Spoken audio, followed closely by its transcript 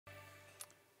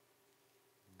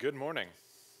Good morning.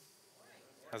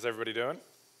 How's everybody doing?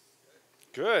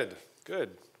 Good,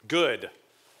 good, good,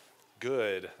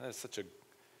 good. That's such an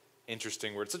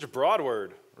interesting word, such a broad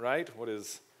word, right? What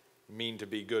does it mean to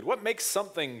be good? What makes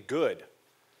something good?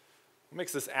 What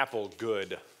makes this apple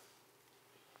good?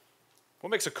 What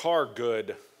makes a car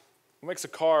good? What makes a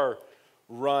car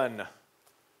run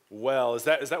well? Is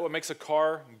that what makes a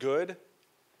car good?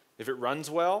 If it runs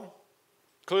well?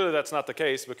 Clearly that's not the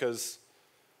case because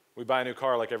we buy a new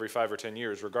car like every 5 or 10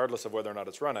 years, regardless of whether or not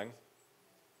it's running.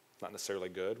 It's not necessarily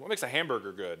good. What makes a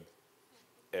hamburger good?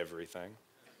 Everything.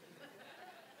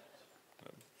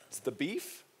 Is the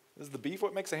beef? Is the beef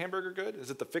what makes a hamburger good? Is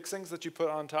it the fixings that you put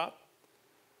on top?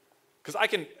 Because I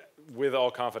can, with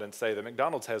all confidence, say that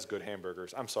McDonald's has good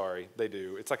hamburgers. I'm sorry, they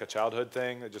do. It's like a childhood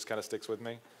thing that just kind of sticks with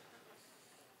me.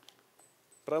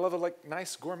 But I love a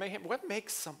nice gourmet hamburger. What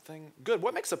makes something good?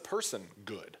 What makes a person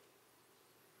good?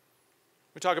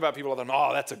 We talk about people all the time,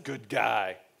 oh, that's a good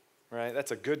guy, right?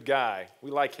 That's a good guy.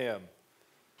 We like him.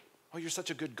 Oh, you're such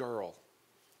a good girl.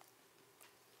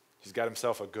 He's got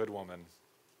himself a good woman.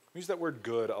 We use that word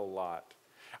good a lot.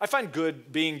 I find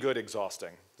being good exhausting.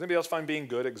 Does anybody else find being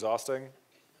good exhausting?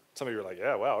 Some of you are like,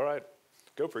 yeah, well, all right.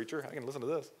 Go, preacher. I can listen to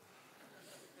this.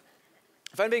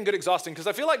 I find being good exhausting because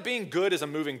I feel like being good is a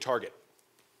moving target.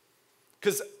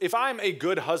 Because if I'm a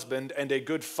good husband and a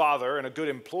good father and a good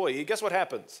employee, guess what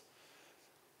happens?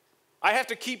 I have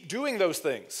to keep doing those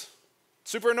things.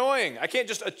 Super annoying. I can't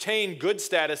just attain good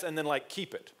status and then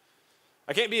keep it.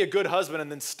 I can't be a good husband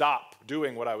and then stop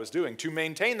doing what I was doing. To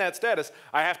maintain that status,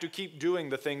 I have to keep doing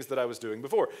the things that I was doing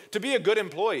before. To be a good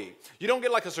employee, you don't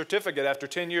get a certificate after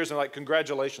 10 years and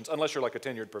congratulations, unless you're a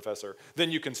tenured professor.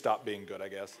 Then you can stop being good, I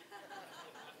guess.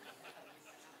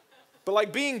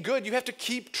 But being good, you have to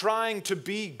keep trying to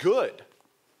be good.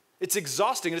 It's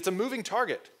exhausting and it's a moving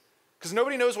target. Because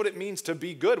nobody knows what it means to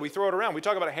be good. We throw it around. We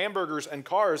talk about hamburgers and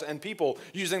cars and people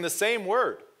using the same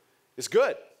word. It's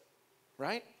good,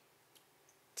 right?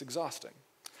 It's exhausting.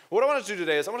 What I want us to do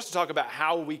today is I want us to talk about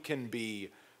how we can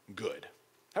be good.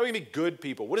 How we can be good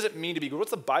people. What does it mean to be good? What's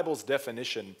the Bible's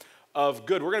definition of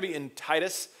good? We're going to be in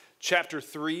Titus chapter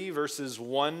 3, verses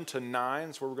 1 to 9.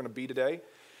 That's where we're going to be today. And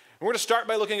we're going to start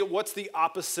by looking at what's the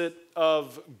opposite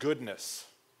of goodness.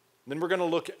 And then we're going to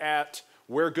look at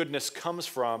where goodness comes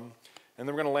from. And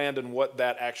then we're going to land in what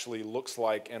that actually looks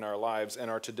like in our lives.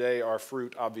 And our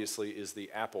fruit, obviously, is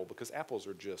the apple, because apples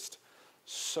are just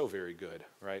so very good,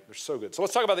 right? They're so good. So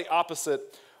let's talk about the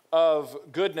opposite of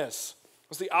goodness.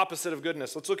 What's the opposite of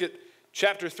goodness? Let's look at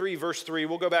chapter 3, verse 3.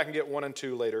 We'll go back and get 1 and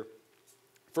 2 later.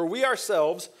 For we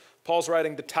ourselves, Paul's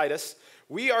writing to Titus,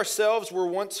 we ourselves were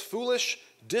once foolish,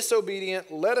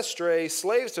 disobedient, led astray,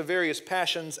 slaves to various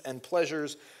passions and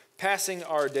pleasures, passing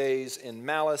our days in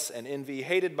malice and envy,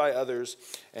 hated by others,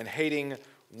 and hating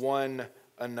one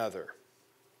another.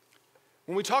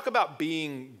 When we talk about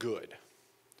being good,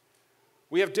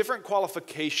 we have different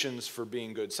qualifications for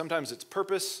being good. Sometimes it's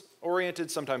purpose-oriented,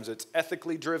 sometimes it's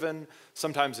ethically driven,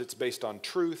 sometimes it's based on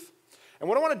truth. And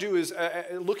what I want to do is,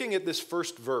 looking at this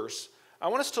first verse, I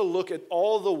want us to look at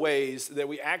all the ways that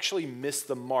we actually miss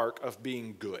the mark of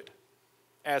being good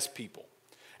as people.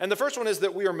 And the first one is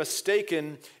that we are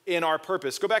mistaken in our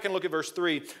purpose. Go back and look at verse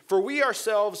 3. For we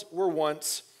ourselves were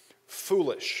once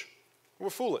foolish. We're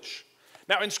foolish.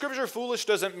 Now, in Scripture, foolish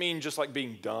doesn't mean just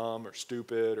being dumb or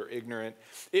stupid or ignorant.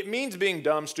 It means being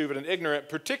dumb, stupid, and ignorant,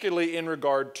 particularly in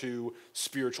regard to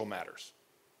spiritual matters.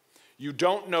 You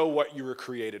don't know what you were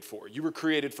created for. You were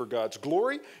created for God's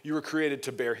glory. You were created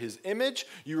to bear His image.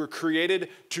 You were created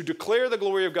to declare the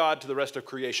glory of God to the rest of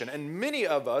creation. And many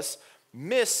of us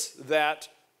miss that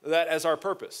as our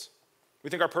purpose. We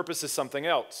think our purpose is something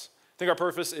else. I think our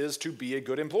purpose is to be a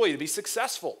good employee, to be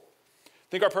successful.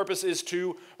 I think our purpose is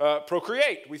to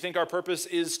procreate. We think our purpose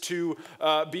is to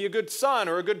be a good son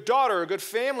or a good daughter, or a good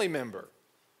family member.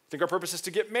 I think our purpose is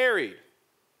to get married.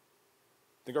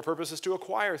 I think our purpose is to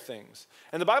acquire things.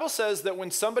 And the Bible says that when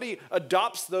somebody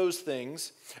adopts those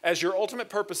things as your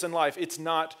ultimate purpose in life, it's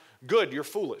not good, you're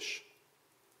foolish.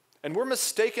 And we're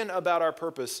mistaken about our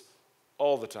purpose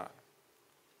all the time.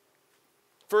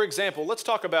 For example, let's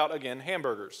talk about, again,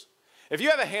 hamburgers. If you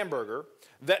have a hamburger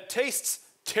that tastes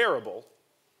terrible,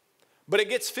 but it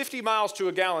gets 50 miles to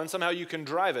a gallon, somehow you can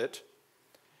drive it,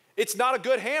 it's not a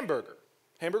good hamburger.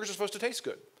 Hamburgers are supposed to taste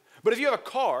good. But if you have a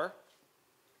car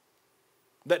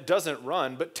that doesn't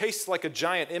run, but tastes like a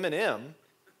giant M&M,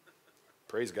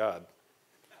 praise God.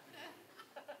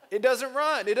 It doesn't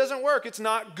run. It doesn't work. It's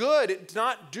not good. It's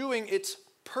not doing its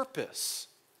purpose.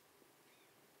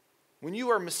 When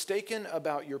you are mistaken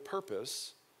about your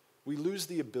purpose, we lose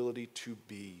the ability to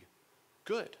be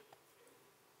good.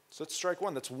 It's So that's strike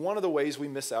one. That's one of the ways we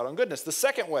miss out on goodness. The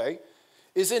second way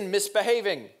is in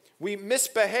misbehaving. We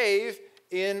misbehave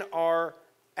in our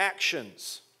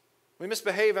actions. We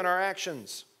misbehave in our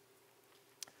actions.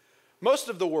 Most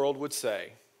of the world would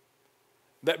say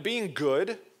that being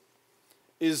good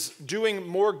is doing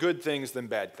more good things than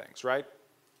bad things, right?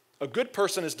 A good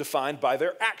person is defined by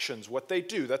their actions, what they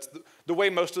do. That's the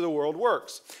way most of the world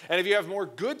works. And if you have more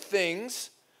good things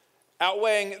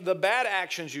outweighing the bad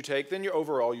actions you take, then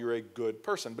you're a good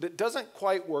person. But it doesn't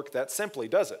quite work that simply,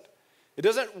 does it? It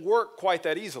doesn't work quite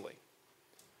that easily.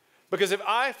 Because if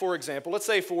I, for example, let's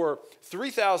say for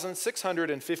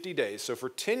 3,650 days, so for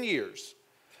 10 years,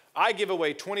 I give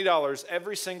away $20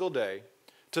 every single day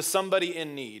to somebody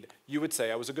in need, you would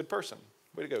say I was a good person.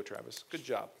 Way to go, Travis. Good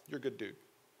job. You're a good dude.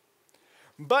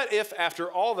 But if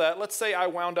after all that, let's say I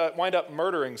wind up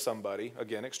murdering somebody,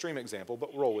 again, extreme example,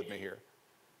 but roll with me here.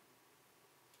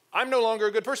 I'm no longer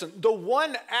a good person. The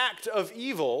one act of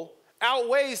evil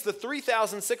outweighs the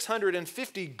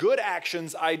 3,650 good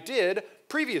actions I did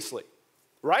previously,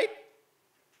 right?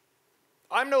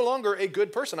 I'm no longer a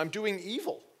good person. I'm doing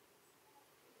evil.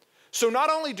 So not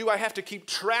only do I have to keep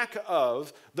track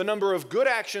of the number of good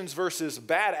actions versus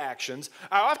bad actions,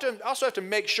 I also have to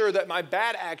make sure that my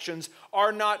bad actions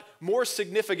are not more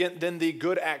significant than the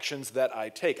good actions that I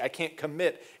take. I can't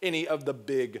commit any of the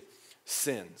big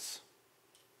sins.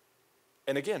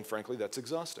 And again, frankly, that's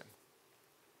exhausting.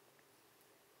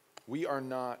 We are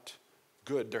not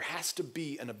good. There has to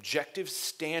be an objective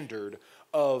standard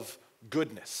of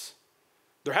goodness.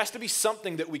 There has to be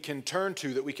something that we can turn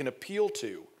to, that we can appeal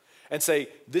to, and say,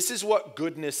 this is what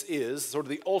goodness is, sort of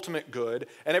the ultimate good,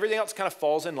 and everything else kind of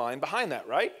falls in line behind that,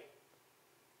 right?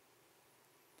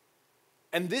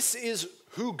 And this is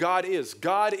who God is.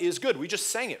 God is good. We just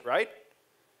sang it, right?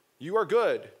 You are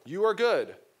good. You are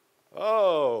good.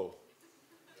 Oh,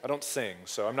 I don't sing,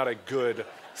 so I'm not a good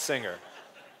singer.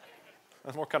 I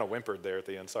was more kind of whimpered there at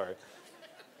the end, sorry.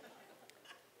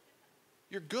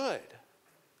 You're good.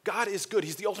 God is good.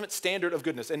 He's the ultimate standard of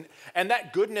goodness. And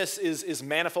that goodness is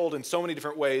manifold in so many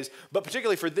different ways, but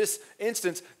particularly for this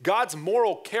instance, God's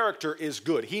moral character is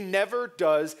good. He never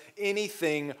does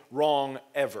anything wrong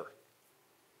ever.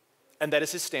 And that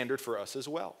is his standard for us as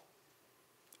well.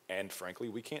 And frankly,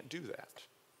 we can't do that.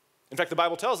 In fact, the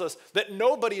Bible tells us that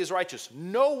nobody is righteous.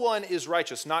 No one is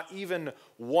righteous, not even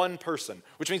one person,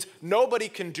 which means nobody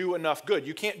can do enough good.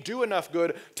 You can't do enough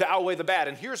good to outweigh the bad.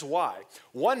 And here's why.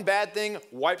 One bad thing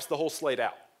wipes the whole slate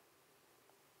out.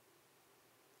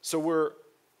 So we're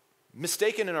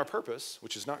mistaken in our purpose,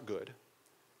 which is not good,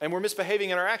 and we're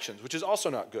misbehaving in our actions, which is also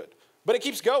not good. But it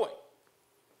keeps going.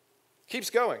 Keeps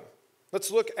going.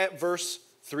 Let's look at verse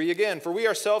 3 again. For we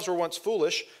ourselves were once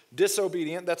foolish,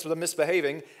 disobedient, that's the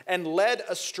misbehaving, and led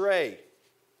astray.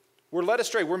 We're led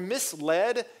astray. We're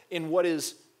misled in what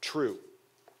is true.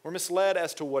 We're misled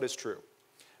as to what is true.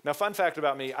 Now, fun fact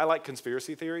about me, I like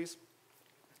conspiracy theories.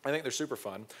 I think they're super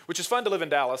fun, which is fun to live in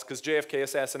Dallas because JFK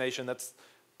assassination, that's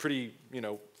pretty,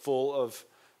 full of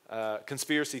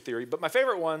conspiracy theory. But my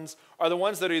favorite ones are the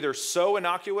ones that are either so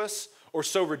innocuous or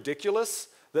so ridiculous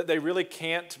that they really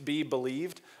can't be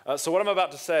believed. So what I'm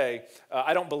about to say,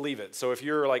 I don't believe it. So if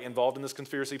you're involved in this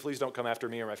conspiracy, please don't come after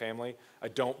me or my family. I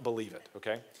don't believe it,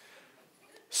 okay?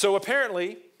 So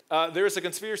apparently, there's a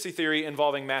conspiracy theory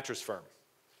involving Mattress Firm.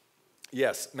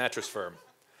 Yes, Mattress Firm.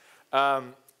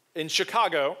 In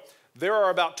Chicago, there are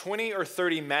about 20 or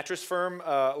 30 Mattress Firm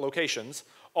locations,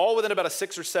 all within about a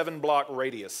 6 or 7 block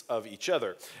radius of each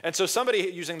other. And so somebody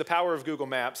using the power of Google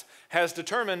Maps has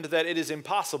determined that it is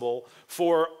impossible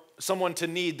for someone to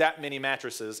need that many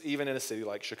mattresses, even in a city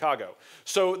like Chicago.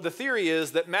 So the theory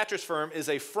is that Mattress Firm is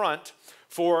a front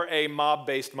for a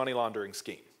mob-based money laundering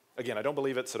scheme. Again, I don't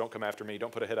believe it, so don't come after me.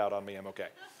 Don't put a hit out on me. I'm okay.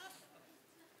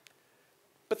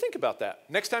 But think about that.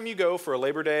 Next time you go for a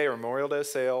Labor Day or Memorial Day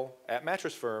sale at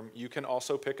Mattress Firm, you can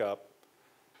also pick up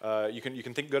you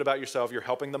can think good about yourself. You're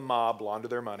helping the mob launder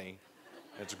their money.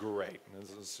 It's great.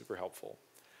 It's super helpful.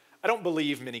 I don't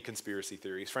believe many conspiracy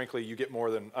theories. Frankly, you get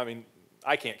more than,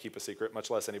 I can't keep a secret,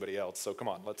 much less anybody else. So come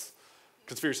on,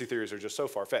 conspiracy theories are just so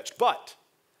far-fetched. But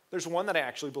there's one that I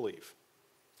actually believe.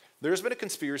 There's been a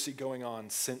conspiracy going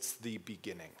on since the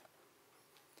beginning.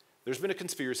 There's been a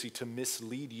conspiracy to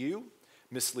mislead you,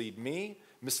 mislead me,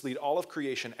 mislead all of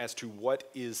creation as to what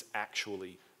is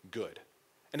actually good.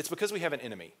 And it's because we have an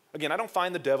enemy. Again, I don't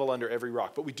find the devil under every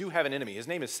rock, but we do have an enemy. His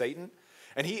name is Satan,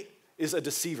 and he is a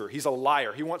deceiver. He's a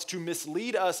liar. He wants to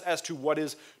mislead us as to what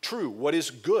is true, what is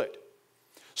good.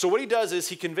 So what he does is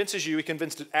he convinces you, he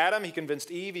convinced Adam, he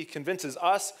convinced Eve, he convinces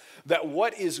us that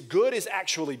what is good is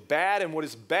actually bad and what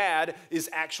is bad is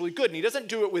actually good. And he doesn't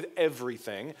do it with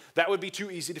everything. That would be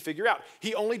too easy to figure out.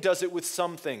 He only does it with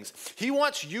some things. He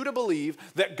wants you to believe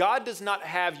that God does not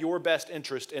have your best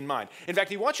interest in mind. In fact,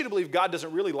 he wants you to believe God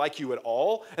doesn't really like you at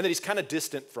all and that he's kind of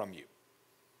distant from you.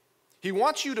 He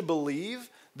wants you to believe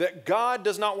that God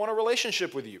does not want a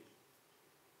relationship with you.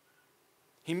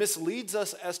 He misleads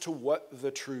us as to what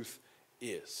the truth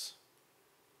is.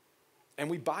 And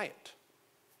we buy it.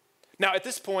 Now, at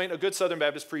this point, a good Southern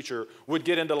Baptist preacher would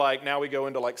get into now we go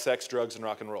into sex, drugs, and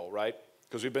rock and roll, right?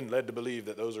 Because we've been led to believe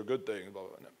that those are good things. Blah,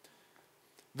 blah, blah.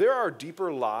 There are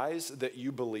deeper lies that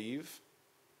you believe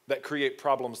that create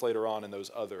problems later on in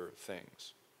those other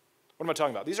things. What am I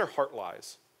talking about? These are heart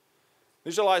lies.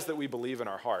 These are lies that we believe in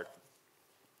our heart.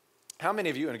 How many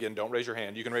of you, and again, don't raise your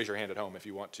hand. You can raise your hand at home if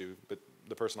you want to, but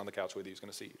the person on the couch with you is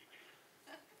going to see you.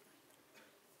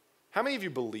 How many of you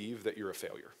believe that you're a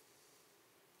failure?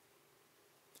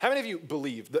 How many of you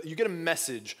believe that you get a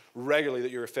message regularly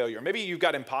that you're a failure? Maybe you've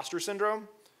got imposter syndrome.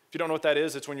 If you don't know what that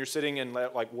is, it's when you're sitting in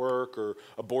work or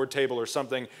a board table or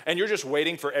something, and you're just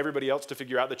waiting for everybody else to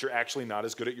figure out that you're actually not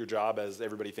as good at your job as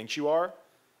everybody thinks you are.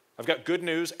 I've got good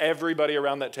news. Everybody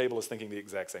around that table is thinking the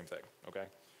exact same thing, okay?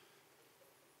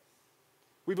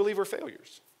 We believe we're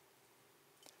failures.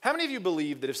 How many of you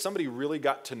believe that if somebody really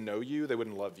got to know you, they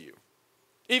wouldn't love you?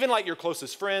 Even your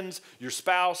closest friends, your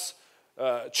spouse,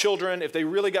 children, if they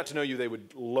really got to know you, they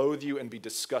would loathe you and be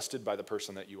disgusted by the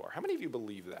person that you are. How many of you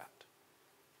believe that?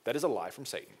 That is a lie from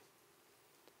Satan.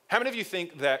 How many of you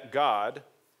think that God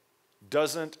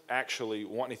doesn't actually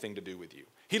want anything to do with you?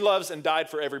 He loves and died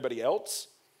for everybody else,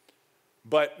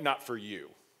 but not for you,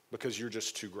 because you're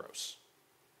just too gross.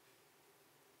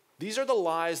 These are the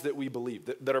lies that we believe,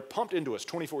 that are pumped into us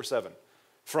 24/7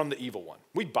 from the evil one.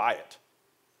 We buy it.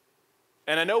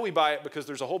 And I know we buy it because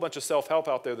there's a whole bunch of self-help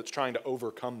out there that's trying to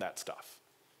overcome that stuff.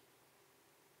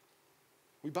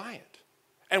 We buy it.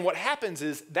 And what happens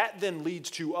is that then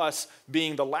leads to us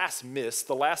being the last miss,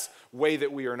 the last way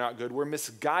that we are not good. We're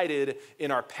misguided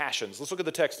in our passions. Let's look at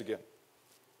the text again.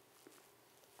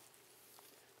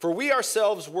 For we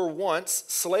ourselves were once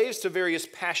slaves to various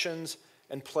passions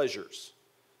and pleasures.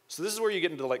 So this is where you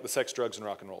get into the sex, drugs, and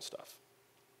rock and roll stuff.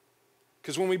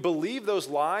 Because when we believe those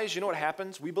lies, you know what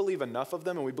happens? We believe enough of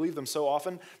them, and we believe them so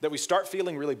often that we start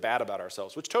feeling really bad about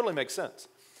ourselves, which totally makes sense.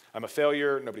 I'm a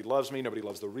failure, nobody loves me, nobody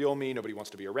loves the real me, nobody wants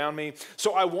to be around me.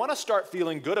 So I want to start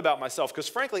feeling good about myself, because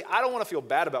frankly, I don't want to feel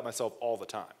bad about myself all the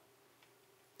time.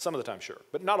 Some of the time, sure,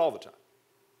 but not all the time.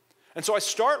 And so I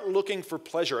start looking for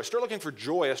pleasure, I start looking for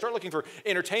joy, I start looking for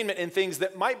entertainment in things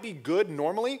that might be good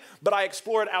normally, but I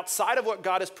explore it outside of what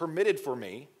God has permitted for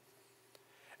me,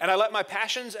 and I let my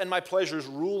passions and my pleasures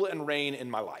rule and reign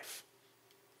in my life.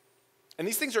 And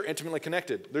these things are intimately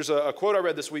connected. There's a quote I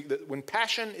read this week that when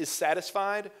passion is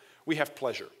satisfied, we have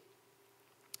pleasure.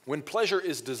 When pleasure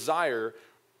is desired,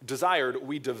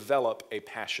 we develop a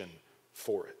passion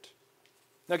for it.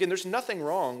 Now again, there's nothing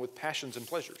wrong with passions and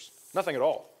pleasures, nothing at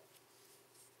all.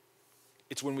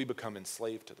 It's when we become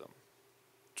enslaved to them.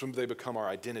 It's when they become our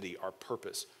identity, our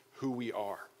purpose, who we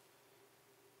are.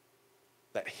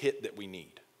 That hit that we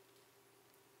need.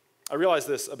 I realized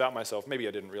this about myself. Maybe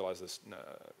I didn't realize this.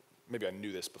 Maybe I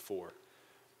knew this before.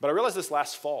 But I realized this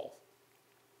last fall,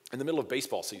 in the middle of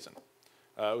baseball season.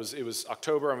 It was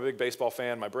October. I'm a big baseball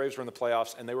fan. My Braves were in the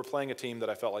playoffs, and they were playing a team that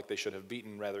I felt like they should have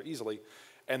beaten rather easily,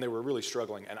 and they were really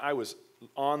struggling. And I was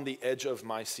on the edge of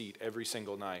my seat every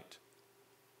single night.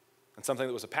 And something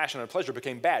that was a passion and a pleasure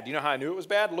became bad. Do you know how I knew it was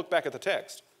bad? Look back at the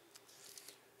text.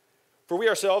 For we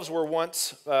ourselves were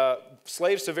once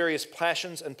slaves to various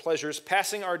passions and pleasures,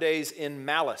 passing our days in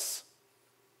malice.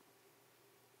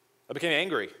 I became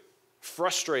angry,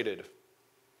 frustrated.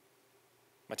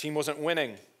 My team wasn't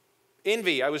winning.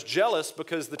 Envy, I was jealous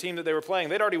because the team that they were playing,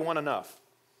 they'd already won enough.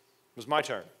 It was my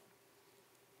turn.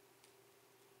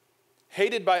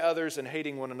 Hated by others and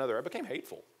hating one another. I became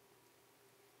hateful.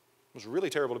 It was really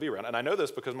terrible to be around. And I know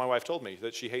this because my wife told me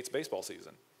that she hates baseball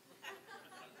season,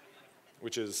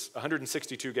 which is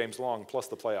 162 games long plus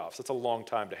the playoffs. It's a long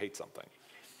time to hate something.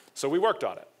 So we worked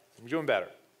on it. I'm doing better.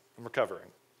 I'm recovering.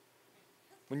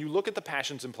 When you look at the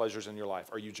passions and pleasures in your life,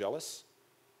 are you jealous?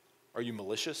 Are you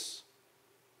malicious?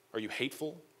 Are you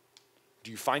hateful?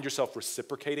 Do you find yourself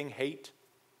reciprocating hate?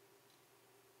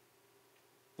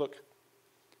 Look,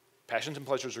 passions and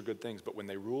pleasures are good things, but when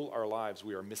they rule our lives,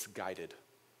 we are misguided.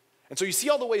 And so you see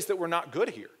all the ways that we're not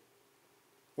good here.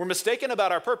 We're mistaken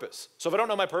about our purpose. So if I don't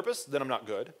know my purpose, then I'm not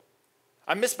good.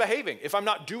 I'm misbehaving. If I'm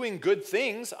not doing good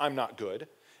things, I'm not good.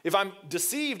 If I'm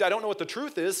deceived, I don't know what the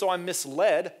truth is, so I'm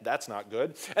misled. That's not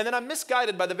good. And then I'm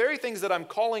misguided by the very things that I'm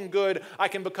calling good. I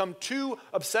can become too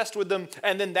obsessed with them,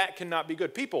 and then that cannot be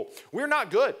good. People, we're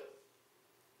not good.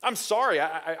 I'm sorry.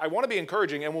 I want to be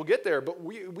encouraging, and we'll get there, but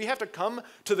we have to come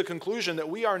to the conclusion that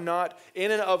we are not in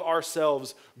and of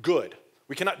ourselves good.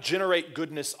 We cannot generate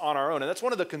goodness on our own. And that's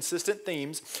one of the consistent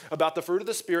themes about the fruit of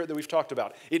the Spirit that we've talked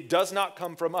about. It does not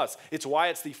come from us. It's why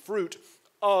it's the fruit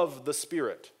of the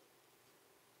Spirit.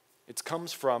 It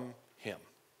comes from Him.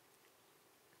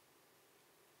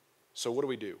 So what do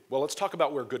we do? Well, let's talk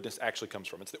about where goodness actually comes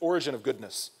from. It's the origin of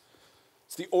goodness.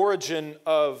 It's the origin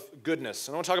of goodness.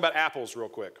 And I want to talk about apples real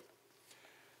quick.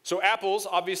 So apples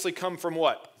obviously come from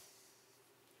what?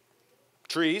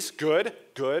 Trees. Good,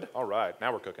 good. All right,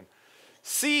 now we're cooking.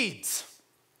 Seeds.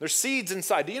 There's seeds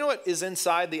inside. Do you know what is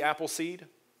inside the apple seed?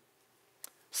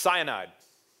 Cyanide.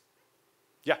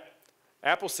 Yeah,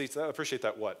 apple seeds. I appreciate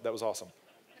that. What? That was awesome.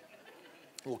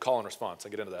 A little call and response. I'll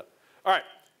get into that. All right.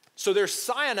 So there's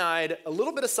cyanide, a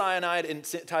little bit of cyanide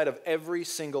inside of every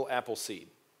single apple seed.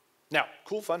 Now,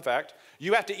 cool fun fact,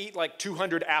 you have to eat like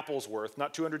 200 apples worth,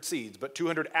 not 200 seeds, but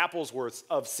 200 apples worth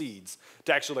of seeds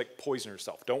to actually like poison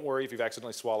yourself. Don't worry if you've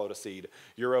accidentally swallowed a seed.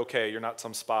 You're okay. You're not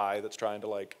some spy that's trying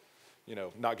to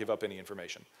not give up any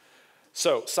information.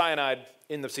 So cyanide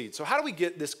in the seed. So how do we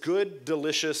get this good,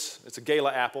 delicious, it's a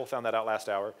gala apple, found that out last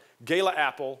hour, gala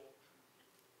apple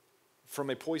from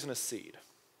a poisonous seed?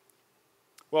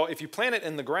 Well, if you plant it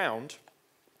in the ground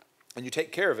and you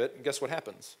take care of it, guess what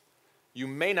happens? You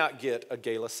may not get a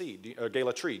gala seed, a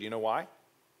gala tree. Do you know why?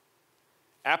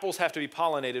 Apples have to be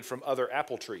pollinated from other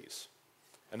apple trees.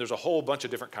 And there's a whole bunch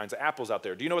of different kinds of apples out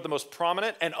there. Do you know what the most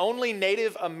prominent and only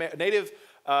native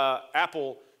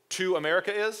apple to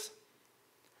America is?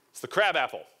 It's the crab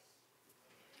apple.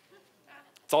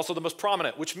 It's also the most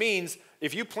prominent, which means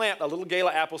if you plant a little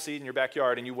gala apple seed in your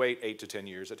backyard and you wait 8 to 10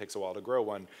 years, it takes a while to grow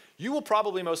one, you will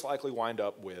probably most likely wind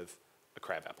up with a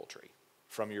crab apple tree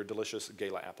from your delicious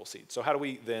gala apple seed. So how do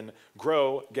we then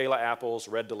grow gala apples,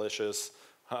 red delicious,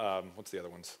 what's the other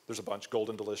ones? There's a bunch,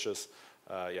 golden delicious.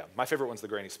 My favorite one's the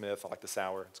Granny Smith. I like the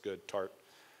sour, it's good, tart.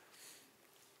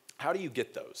 How do you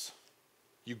get those?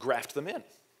 You graft them in.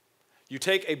 You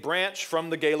take a branch from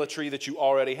the gala tree that you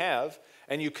already have,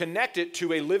 and you connect it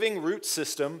to a living root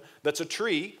system that's a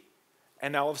tree,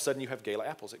 and now all of a sudden you have gala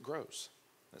apples. It grows,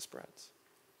 and it spreads.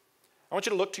 I want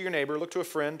you to look to your neighbor, look to a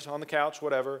friend on the couch,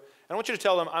 whatever, and I want you to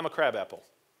tell them, I'm a crab apple.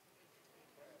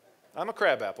 I'm a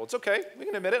crab apple. It's okay. We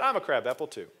can admit it. I'm a crab apple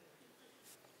too.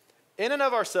 In and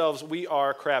of ourselves, we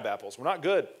are crab apples. We're not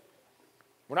good.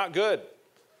 We're not good.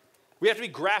 We have to be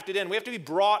grafted in. We have to be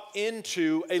brought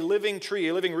into a living tree,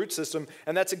 a living root system,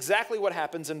 and that's exactly what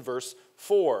happens in verse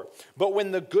 4. But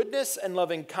when the goodness and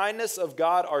loving kindness of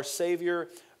God our Savior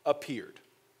appeared.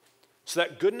 So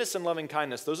that goodness and loving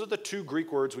kindness, those are the two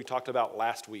Greek words we talked about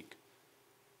last week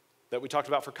that we talked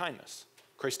about for kindness.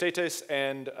 Christetes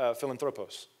and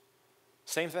philanthropos.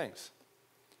 Same things.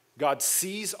 God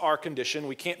sees our condition.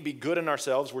 We can't be good in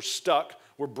ourselves. We're stuck.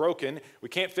 We're broken. We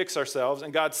can't fix ourselves.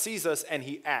 And God sees us and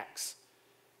He acts.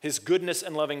 His goodness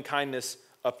and loving kindness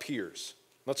appears.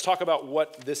 Let's talk about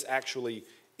what this actually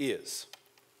is.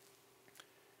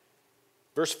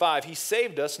 Verse 5, He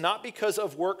saved us not because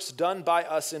of works done by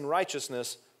us in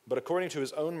righteousness, but according to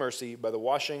His own mercy by the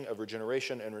washing of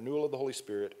regeneration and renewal of the Holy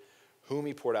Spirit, whom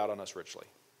He poured out on us richly.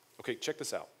 Okay, check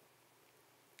this out.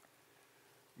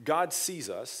 God sees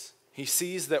us. He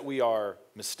sees that we are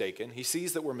mistaken. He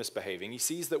sees that we're misbehaving. He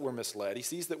sees that we're misled. He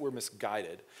sees that we're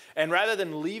misguided. And rather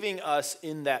than leaving us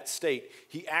in that state,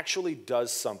 He actually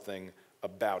does something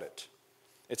about it.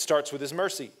 It starts with His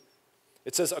mercy.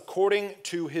 It says, according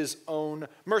to His own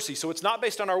mercy. So it's not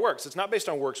based on our works. It's not based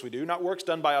on works we do, not works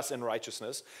done by us in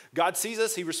righteousness. God sees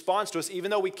us. He responds to us,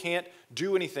 even though we can't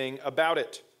do anything about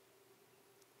it.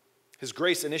 His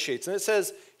grace initiates. And it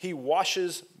says He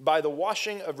washes by the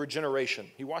washing of regeneration.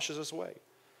 He washes us away.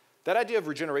 That idea of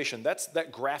regeneration, that's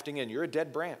that grafting in. You're a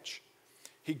dead branch.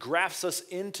 He grafts us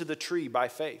into the tree by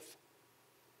faith.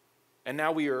 And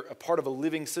now we are a part of a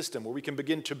living system where we can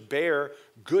begin to bear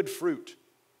good fruit,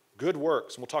 good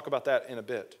works. And we'll talk about that in a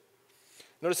bit.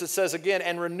 Notice it says again,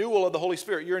 and renewal of the Holy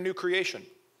Spirit. You're a new creation.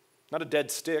 Not a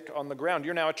dead stick on the ground.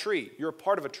 You're now a tree. You're a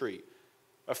part of a tree,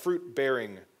 a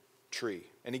fruit-bearing tree.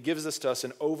 And He gives this to us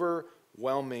in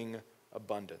overwhelming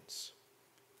abundance.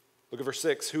 Look at verse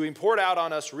 6. Who He poured out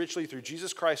on us richly through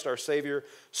Jesus Christ our Savior,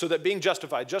 so that being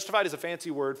justified. Justified is a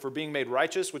fancy word for being made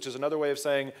righteous, which is another way of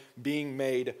saying being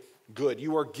made good.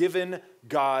 You are given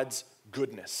God's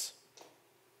goodness.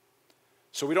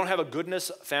 So we don't have a goodness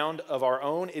found of our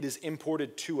own. It is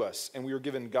imported to us, and we are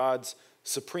given God's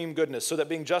supreme goodness, so that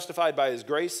being justified by his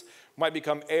grace might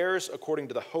become heirs according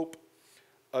to the hope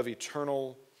of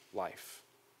eternal life.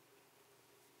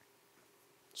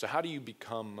 So how do you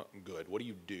become good? What do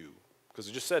you do? Because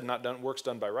it just said not done, works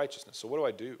done by righteousness. So what do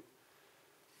I do?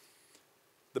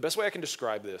 The best way I can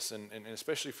describe this, and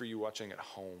especially for you watching at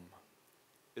home,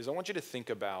 is I want you to think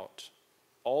about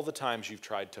all the times you've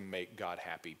tried to make God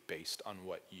happy based on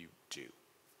what you do.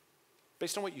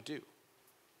 Based on what you do.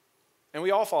 And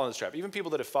we all fall in this trap. Even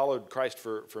people that have followed Christ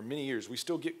for many years, we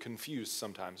still get confused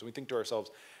sometimes. And we think to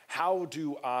ourselves, how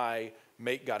do I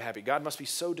make God happy? God must be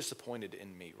so disappointed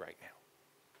in me right now.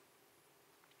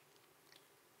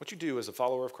 What you do as a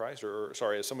follower of Christ,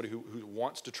 as somebody who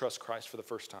wants to trust Christ for the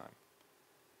first time,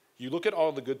 you look at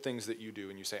all the good things that you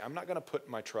do and you say, I'm not going to put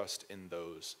my trust in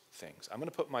those things. I'm going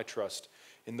to put my trust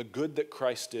in the good that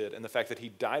Christ did and the fact that he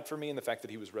died for me and the fact that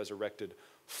he was resurrected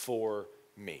for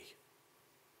me.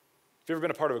 Have you ever been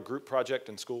a part of a group project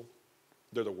in school?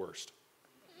 They're the worst.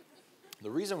 The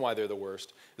reason why they're the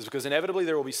worst is because inevitably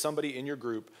there will be somebody in your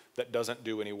group that doesn't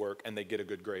do any work and they get a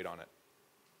good grade on it.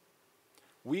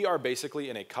 We are basically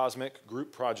in a cosmic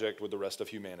group project with the rest of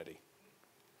humanity.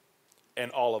 And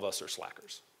all of us are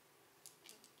slackers.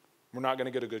 We're not going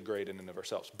to get a good grade in and of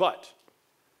ourselves. But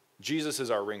Jesus is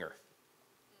our ringer.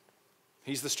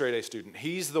 He's the straight A student.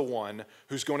 He's the one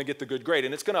who's going to get the good grade.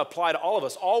 And it's going to apply to all of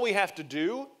us. All we have to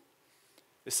do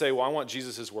is say, well, I want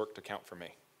Jesus' work to count for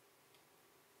me.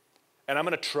 And I'm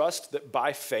going to trust that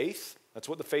by faith, that's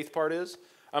what the faith part is,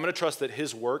 I'm going to trust that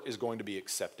his work is going to be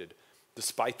accepted,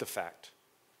 despite the fact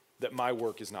that my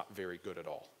work is not very good at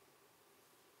all.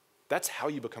 That's how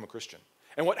you become a Christian.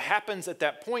 And what happens at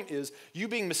that point is you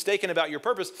being mistaken about your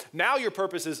purpose. Now your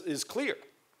purpose is clear.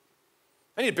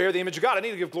 I need to bear the image of God. I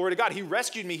need to give glory to God. He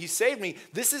rescued me. He saved me.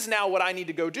 This is now what I need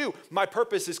to go do. My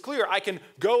purpose is clear. I can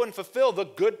go and fulfill the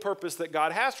good purpose that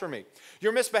God has for me.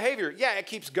 Your misbehavior, yeah, it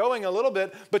keeps going a little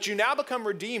bit, but you now become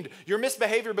redeemed. Your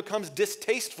misbehavior becomes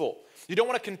distasteful. You don't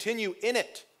want to continue in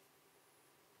it.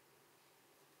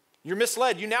 You're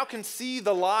misled. You now can see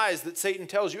the lies that Satan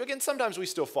tells you. Again, sometimes we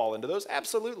still fall into those,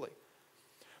 absolutely.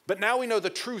 But now we know the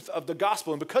truth of the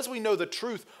gospel. And because we know the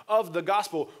truth of the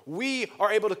gospel, we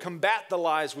are able to combat the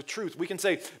lies with truth. We can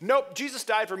say, nope, Jesus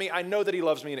died for me. I know that he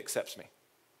loves me and accepts me.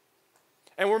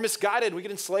 And we're misguided. We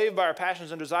get enslaved by our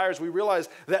passions and desires. We realize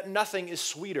that nothing is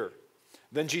sweeter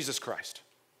than Jesus Christ.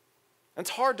 And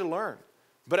it's hard to learn.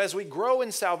 But as we grow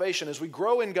in salvation, as we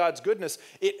grow in God's goodness,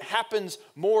 it happens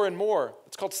more and more.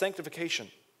 It's called sanctification.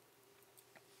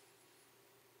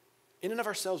 In and of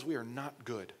ourselves, we are not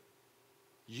good.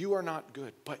 You are not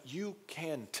good, but you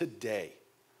can today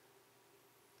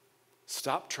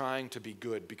stop trying to be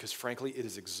good because frankly, it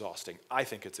is exhausting. I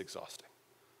think it's exhausting.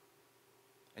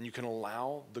 And you can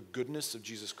allow the goodness of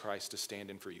Jesus Christ to stand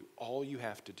in for you. All you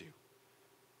have to do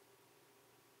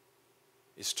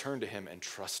is turn to him and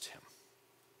trust him.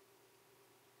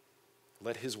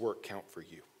 Let his work count for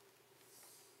you.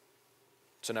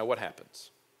 So now what happens?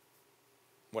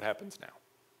 What happens now?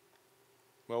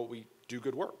 Well, we do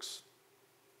good works.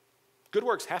 Good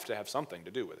works have to have something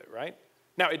to do with it, right?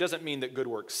 Now, it doesn't mean that good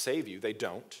works save you. They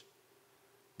don't.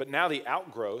 But now the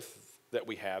outgrowth that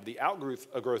we have, the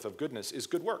outgrowth of goodness is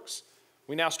good works.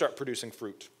 We now start producing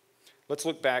fruit. Let's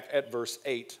look back at verse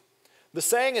 8. The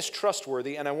saying is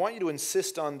trustworthy, and I want you to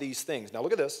insist on these things. Now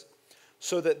look at this.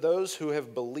 So that those who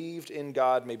have believed in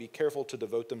God may be careful to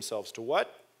devote themselves to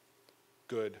what?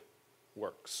 Good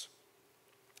works.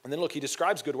 And then look, he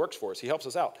describes good works for us. He helps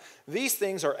us out. These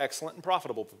things are excellent and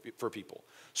profitable for people.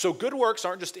 So good works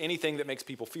aren't just anything that makes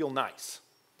people feel nice.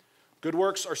 Good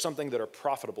works are something that are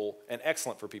profitable and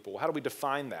excellent for people. Well, how do we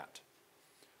define that?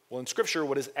 Well, in Scripture,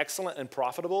 what is excellent and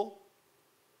profitable?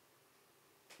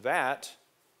 That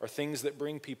are things that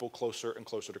bring people closer and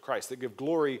closer to Christ, that give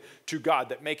glory to God,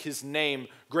 that make his name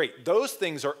great. Those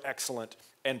things are excellent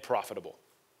and profitable.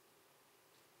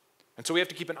 And so we have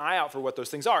to keep an eye out for what those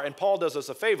things are. And Paul does us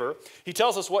a favor. He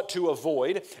tells us what to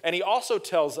avoid, and he also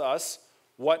tells us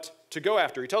what to go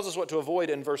after. He tells us what to avoid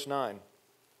in verse 9.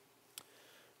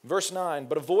 Verse 9,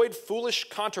 but avoid foolish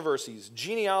controversies,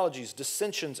 genealogies,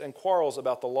 dissensions, and quarrels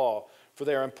about the law, for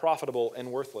they are unprofitable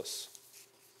and worthless.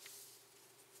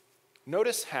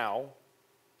 Notice how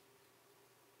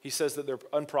he says that they're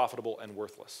unprofitable and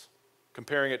worthless,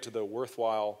 comparing it to the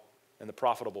worthwhile and the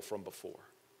profitable from before.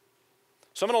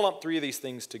 So I'm going to lump three of these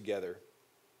things together.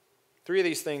 Three of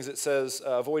these things, it says,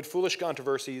 avoid foolish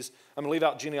controversies. I'm going to leave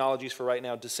out genealogies for right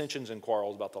now, dissensions and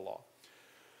quarrels about the law.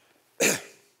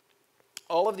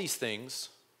 All of these things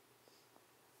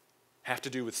have to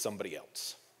do with somebody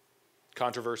else.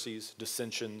 Controversies,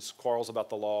 dissensions, quarrels about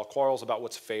the law, quarrels about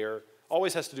what's fair.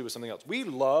 always has to do with something else. We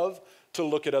love to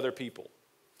look at other people.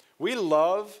 We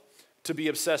love to be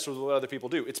obsessed with what other people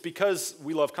do. It's because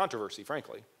we love controversy,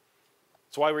 frankly.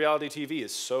 It's why reality TV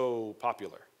is so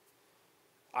popular.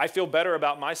 I feel better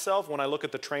about myself when I look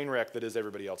at the train wreck that is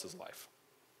everybody else's life.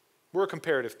 We're a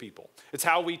comparative people. It's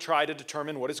how we try to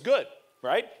determine what is good,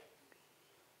 right?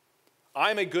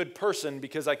 I'm a good person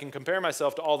because I can compare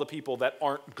myself to all the people that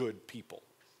aren't good people.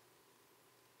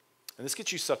 And this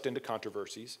gets you sucked into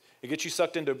controversies. It gets you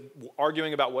sucked into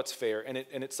arguing about what's fair, and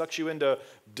it sucks you into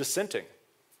dissenting.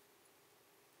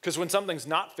 Because when something's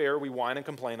not fair, we whine and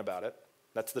complain about it.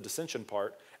 That's the dissension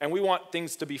part. And we want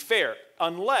things to be fair,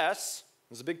 unless,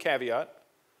 there's a big caveat,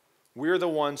 we're the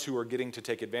ones who are getting to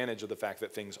take advantage of the fact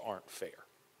that things aren't fair.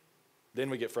 Then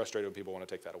we get frustrated when people want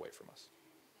to take that away from us.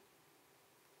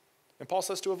 And Paul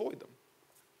says to avoid them.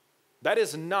 That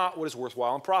is not what is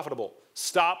worthwhile and profitable.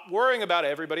 Stop worrying about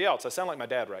everybody else. I sound like my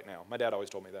dad right now. My dad always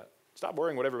told me that. Stop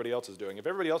worrying what everybody else is doing. If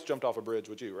everybody else jumped off a bridge,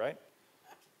 would you, right?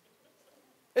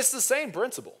 It's the same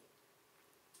principle.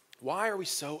 Why are we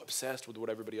so obsessed with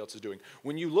what everybody else is doing?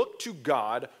 When you look to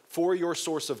God for your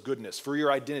source of goodness, for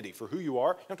your identity, for who you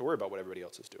are, you don't have to worry about what everybody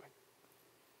else is doing.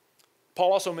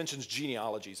 Paul also mentions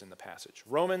genealogies in the passage.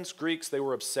 Romans, Greeks, they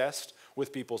were obsessed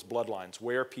with people's bloodlines,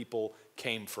 where people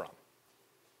came from.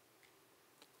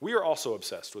 We are also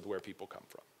obsessed with where people come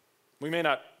from. We may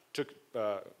not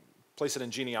place it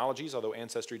in genealogies, although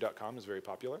Ancestry.com is very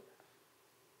popular.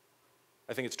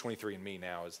 I think it's 23andMe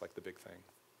now is like the big thing.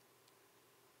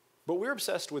 But we're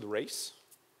obsessed with race,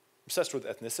 obsessed with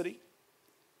ethnicity.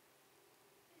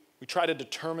 We try to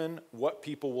determine what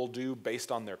people will do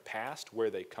based on their past, where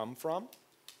they come from,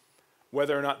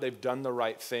 whether or not they've done the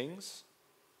right things.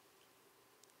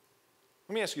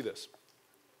 Let me ask you this.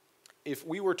 If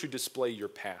we were to display your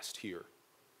past here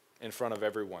in front of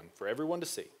everyone, for everyone to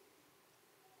see,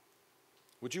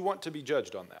 would you want to be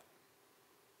judged on that?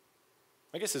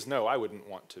 My guess is no, I wouldn't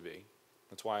want to be.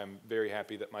 That's why I'm very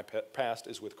happy that my past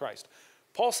is with Christ.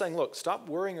 Paul's saying, look, stop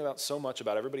worrying about so much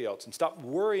about everybody else and stop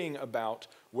worrying about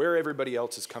where everybody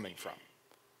else is coming from.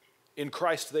 In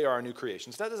Christ, they are a new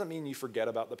creation. So that doesn't mean you forget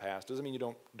about the past. It doesn't mean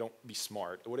you don't be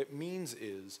smart. What it means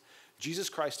is Jesus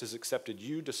Christ has accepted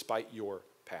you despite your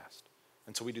past.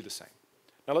 And so we do the same.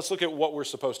 Now let's look at what we're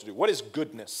supposed to do. What is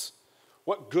goodness?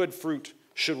 What good fruit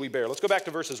should we bear? Let's go back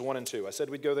to verses 1 and 2. I said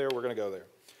we'd go there. We're going to go there.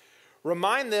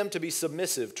 Remind them to be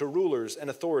submissive to rulers and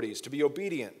authorities, to be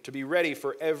obedient, to be ready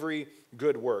for every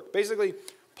good work. Basically,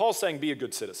 Paul's saying be a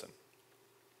good citizen.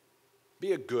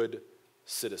 Be a good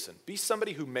citizen. Be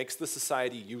somebody who makes the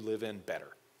society you live in better.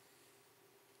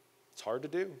 It's hard to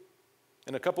do.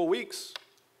 In a couple weeks,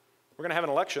 we're going to have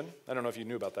an election. I don't know if you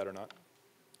knew about that or not.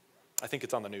 I think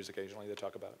it's on the news occasionally. They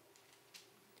talk about it.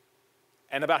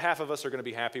 And about half of us are going to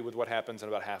be happy with what happens,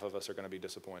 and about half of us are going to be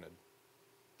disappointed.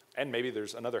 And maybe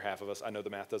there's another half of us, I know the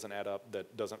math doesn't add up,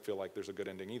 that doesn't feel like there's a good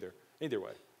ending either. Either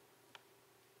way.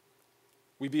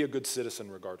 We be a good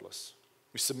citizen regardless.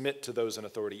 We submit to those in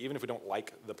authority, even if we don't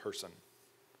like the person.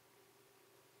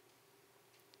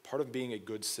 Part of being a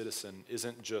good citizen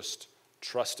isn't just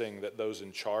trusting that those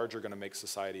in charge are going to make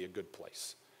society a good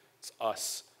place. It's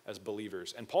us as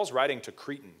believers. And Paul's writing to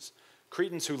Cretans.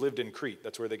 Cretans who lived in Crete,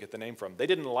 that's where they get the name from. They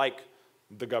didn't like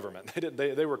the government.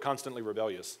 They were constantly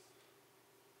rebellious.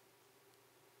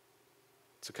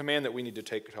 It's a command that we need to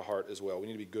take to heart as well. We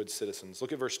need to be good citizens.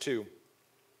 Look at verse 2.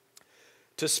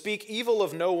 To speak evil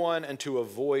of no one and to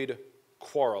avoid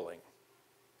quarreling.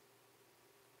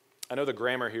 I know the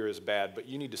grammar here is bad, but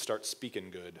you need to start speaking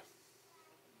good.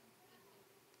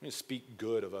 You need to speak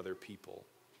good of other people.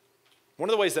 One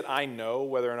of the ways that I know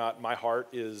whether or not my heart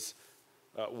is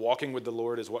walking with the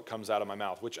Lord is what comes out of my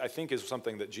mouth, which I think is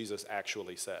something that Jesus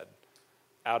actually said.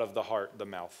 Out of the heart, the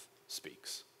mouth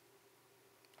speaks.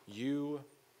 You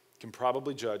can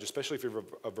probably judge, especially if you're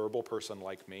a verbal person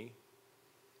like me,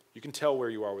 you can tell where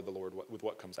you are with the Lord with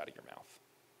what comes out of your mouth.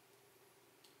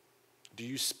 Do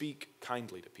you speak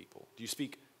kindly to people? Do you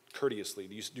speak courteously?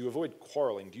 Do you avoid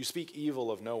quarreling? Do you speak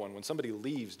evil of no one? When somebody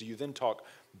leaves, do you then talk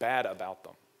bad about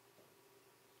them?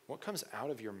 What comes out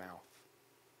of your mouth?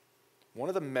 One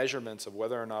of the measurements of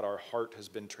whether or not our heart has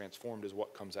been transformed is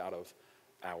what comes out of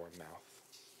our mouth.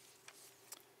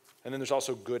 And then there's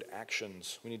also good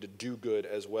actions. We need to do good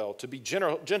as well. To be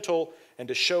gentle and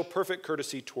to show perfect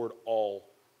courtesy toward all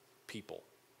people.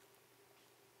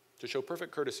 To show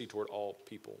perfect courtesy toward all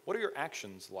people. What are your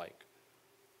actions like?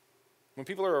 When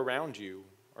people are around you,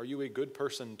 are you a good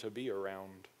person to be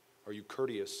around? Are you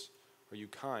courteous? Are you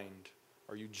kind?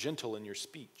 Are you gentle in your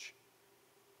speech?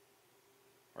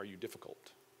 Are you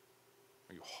difficult?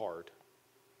 Are you hard?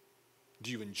 Do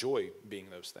you enjoy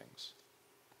being those things?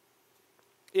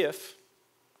 If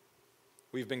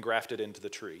we've been grafted into the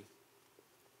tree,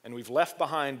 and we've left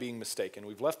behind being mistaken,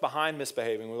 we've left behind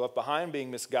misbehaving, we've left behind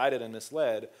being misguided and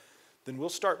misled, then we'll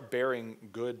start bearing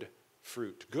good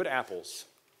fruit, good apples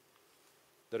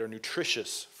that are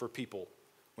nutritious for people.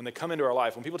 When they come into our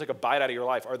life, when people take a bite out of your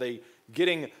life, are they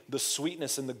getting the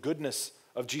sweetness and the goodness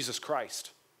of Jesus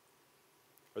Christ?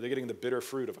 Or are they getting the bitter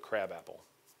fruit of a crab apple?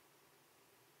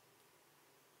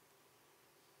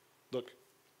 Look,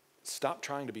 stop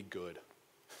trying to be good.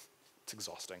 It's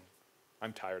exhausting.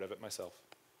 I'm tired of it myself.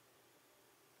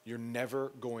 You're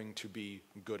never going to be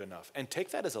good enough. And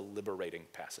take that as a liberating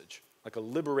passage, like a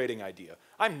liberating idea.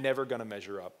 I'm never going to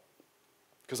measure up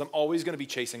because I'm always going to be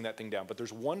chasing that thing down. But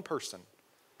there's one person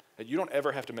that you don't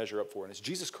ever have to measure up for, and it's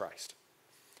Jesus Christ.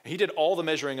 He did all the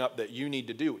measuring up that you need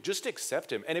to do. Just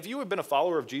accept him. And if you have been a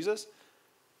follower of Jesus,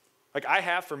 like I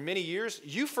have for many years,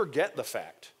 you forget the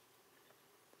fact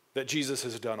that Jesus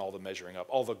has done all the measuring up,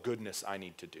 all the goodness I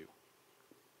need to do.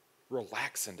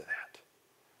 Relax into that.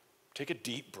 Take a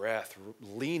deep breath,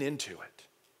 lean into it,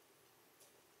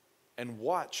 and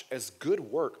watch as good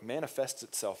work manifests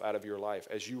itself out of your life.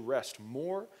 As you rest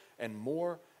more and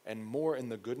more and more in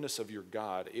the goodness of your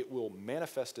God, it will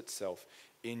manifest itself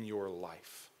in your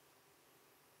life.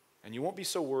 And you won't be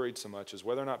so worried so much as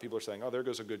whether or not people are saying, oh, there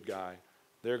goes a good guy,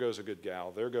 there goes a good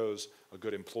gal, there goes a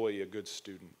good employee, a good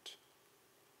student.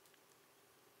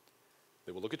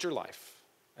 They will look at your life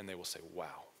and they will say,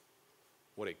 wow,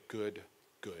 what a good,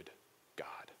 good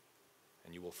God.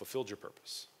 And you will have fulfilled your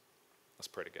purpose. Let's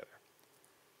pray together.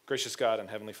 Gracious God and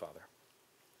Heavenly Father,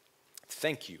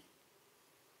 thank you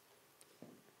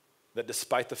that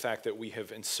despite the fact that we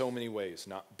have in so many ways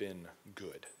not been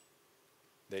good,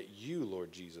 that you,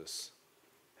 Lord Jesus,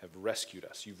 have rescued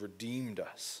us. You've redeemed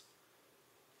us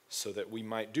so that we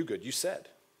might do good. You said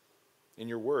in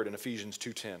your word in Ephesians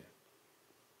 2:10,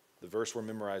 the verse we're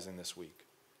memorizing this week,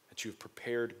 that you've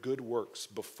prepared good works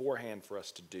beforehand for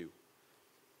us to do,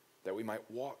 that we might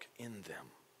walk in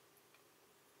them.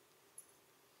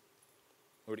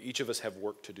 Lord, each of us have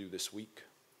work to do this week.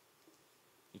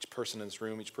 Each person in this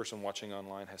room, each person watching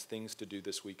online has things to do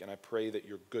this week, and I pray that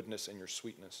your goodness and your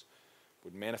sweetness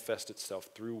would manifest itself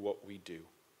through what we do,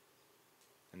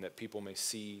 and that people may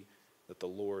see that the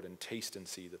Lord, and taste and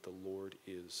see that the Lord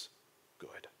is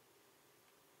good.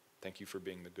 Thank you for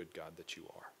being the good God that you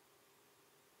are.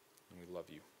 And we love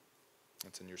you.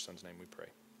 It's in your Son's name we pray.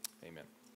 Amen.